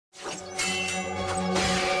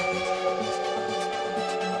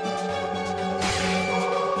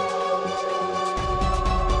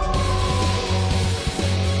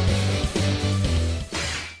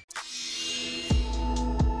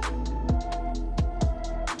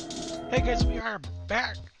Hey guys, we are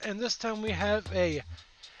back, and this time we have a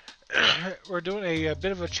we're doing a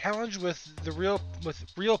bit of a challenge with real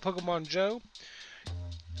Pokemon Joe.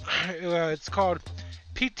 It's called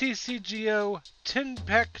PTCGO 10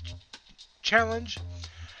 pack challenge.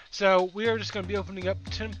 So we are just going to be opening up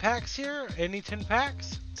 10 packs here, any 10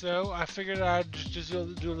 packs. So I figured I'd just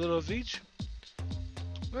do a little of each.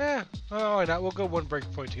 Well, why not? We'll go one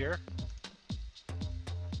breakpoint here.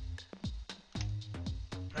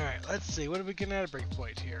 Alright, let's see. What are we getting at a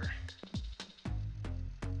breakpoint here?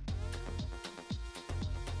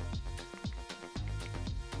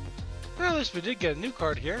 Well, at least we did get a new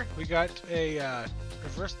card here. We got a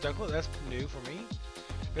reverse Ducklet. That's new for me.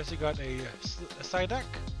 We also got a Psyduck,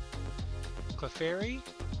 Clefairy,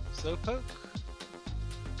 Slowpoke,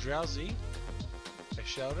 Drowsy, a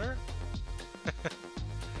Shelter.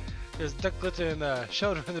 There's Ducklet and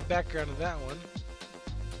Shelter in the background of that one.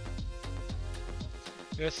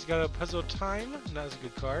 We also got a Puzzle Time. That was a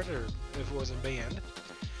good card, or if it wasn't banned.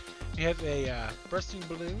 We have a Bursting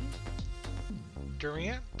Balloon,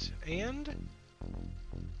 Durant, and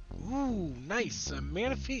ooh, nice, a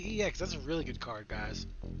Manaphy EX. That's a really good card, guys.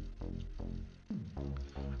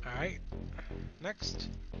 Alright, next,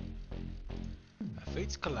 a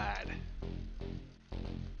Fates Collide.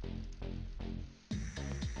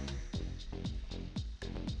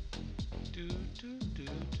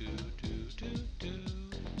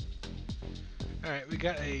 Alright, we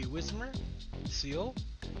got a Whismur, Seal,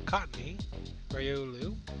 Cottony,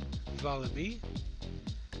 Riolu, Volibee,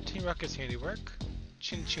 Team Rocket's Handiwork,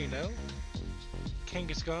 Chinchino,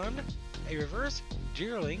 Kangaskhan, a reverse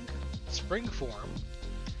Deerling, Spring Form,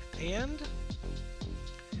 and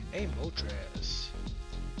a Moltres.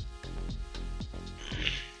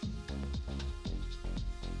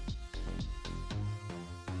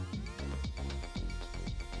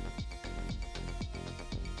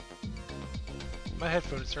 My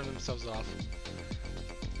headphones turned themselves off.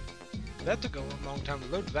 That took a long time to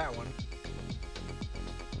load that one.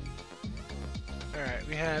 Alright,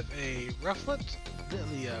 we have a Rufflet,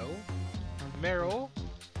 Litleo, Meryl,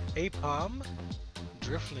 Apom,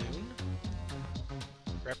 Drifloon,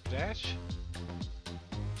 Rapidash,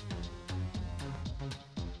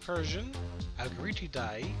 Persian,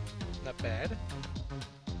 Algoritidai, not bad,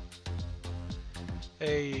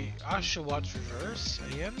 a Oshawott Reverse,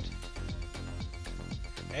 and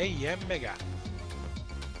a Yamega.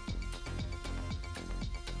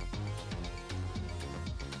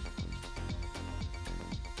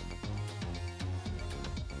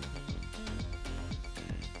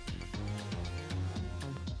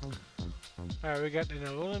 Alright, we got an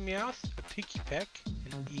Alolan Meowth, a Pikipek,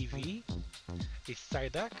 an Eevee, a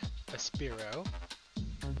Psyduck, a Spearow,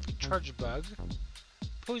 a Chargebug,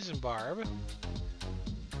 Poison Barb,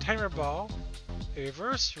 Timer Ball, a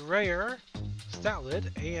reverse rare Stoutland,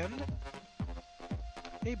 and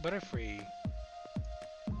a Butterfree.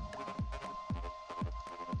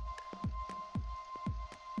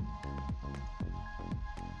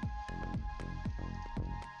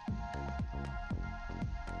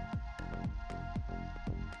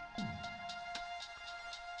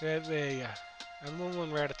 We have a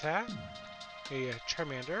Alolan Rattata, a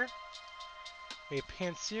Charmander, a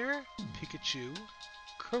Pansear, Pikachu,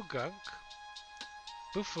 Krogunk,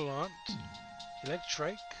 Bouffalant,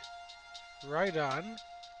 Electrike, Rhydon,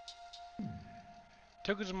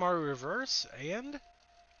 Togedemaru Reverse, and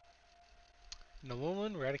an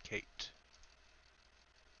Alolan Raticate.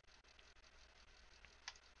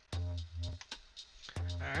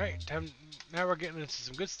 Alright, now we're getting into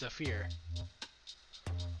some good stuff here.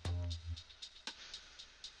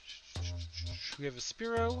 We have a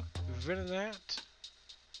Spearow, Venonat,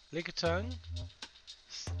 Lickitung,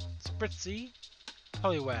 Spritzy,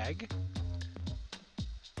 Poliwag,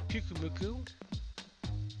 Pukumuku,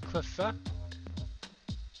 Cleffa,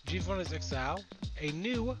 Giovanna's Exile, a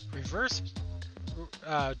new reverse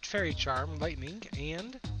Fairy Charm, Lightning,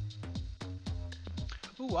 and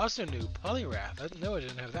ooh, also new Poliwrath. I didn't know I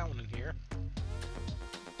didn't have that one in here.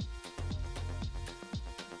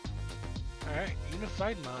 Alright,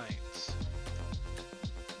 Unified Minds.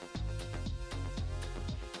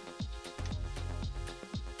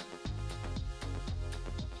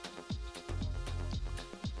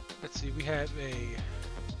 Let's see, we have a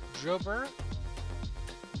Drillbur,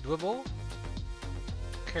 Dwibble,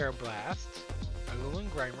 Carablast, Alolan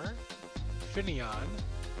Grimer, Finneon,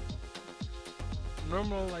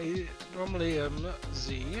 normally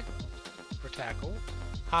Z for Tackle,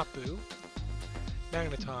 Hapu,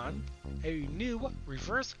 Magneton, a new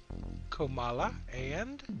reverse Komala,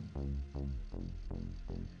 and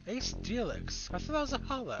a Steelix. I thought that was a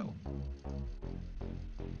holo.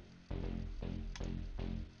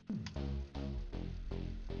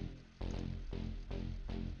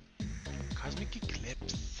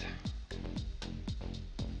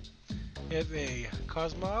 We have a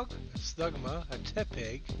Cosmog, a Slugma, a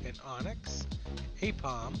Tepig, an Onyx,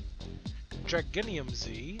 Apom, Dragonium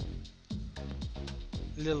Z,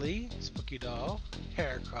 Lily, Spooky Doll,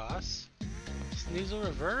 Heracross, Sneasel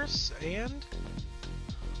Reverse, and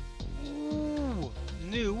ooh,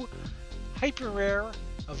 new Hyper Rare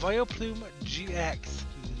Vileplume GX.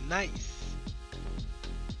 Nice.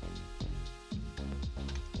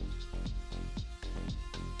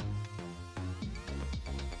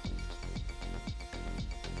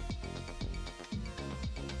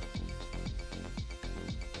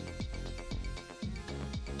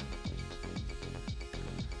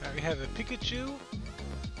 We have a Pikachu,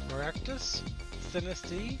 Maractus,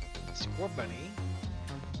 Sinistea, Scorbunny,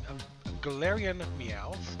 a Galarian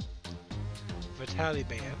Meowth,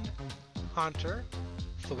 Vitaliband, Haunter,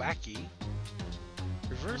 Thwackey,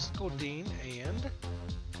 Reverse Goldeen, and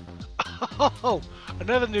oh,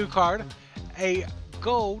 another new card, a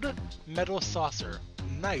Gold Metal Saucer.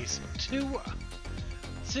 Nice. 2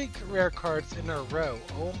 secret rare cards in a row.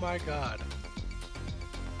 Oh my god.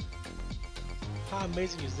 How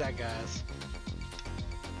amazing is that, guys?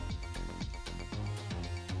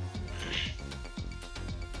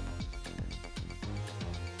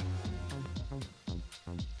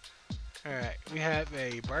 Alright, we have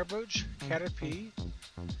a Barboach, Caterpie,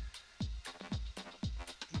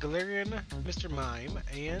 Galarian Mr. Mime,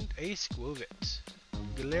 and a Squovit.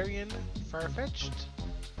 Galarian Farfetch'd,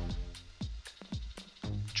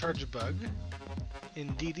 Chargebug,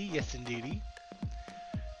 Indeedee, yes Indeedee,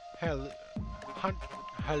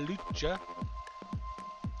 Halucha,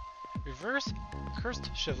 Reverse Cursed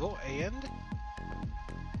Shovel, and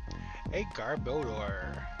a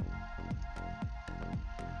Garbodor.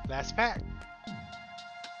 Last pack.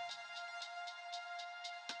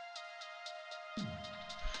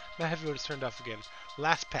 Now everyone's turned off again.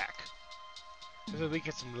 Last pack. Maybe we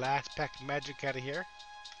get some last pack magic out of here.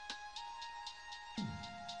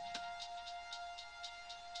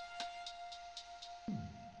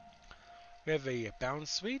 We have a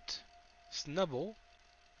Bounsweet, Snubble,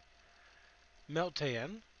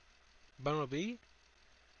 Meltan, Bumblebee,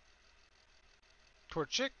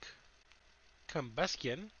 Torchic,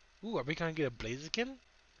 Combustion. Ooh, are we gonna get a Blaziken?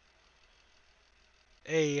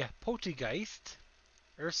 A Poltegeist,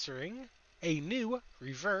 Ursaring, a new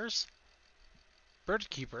Reverse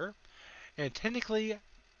Birdkeeper, and technically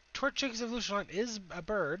Torchic's evolution line is a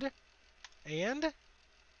bird, and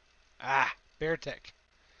Beartech.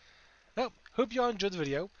 Well, hope you all enjoyed the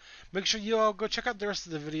video. Make sure you all go check out the rest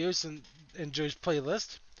of the videos in Joe's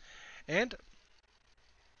playlist. And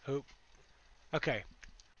hope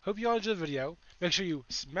you all enjoyed the video. Make sure you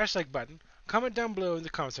smash the like button, comment down below in the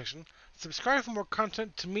comment section, subscribe for more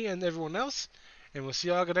content to me and everyone else, and we'll see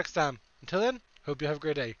you all again next time. Until then, hope you have a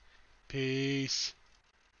great day. Peace.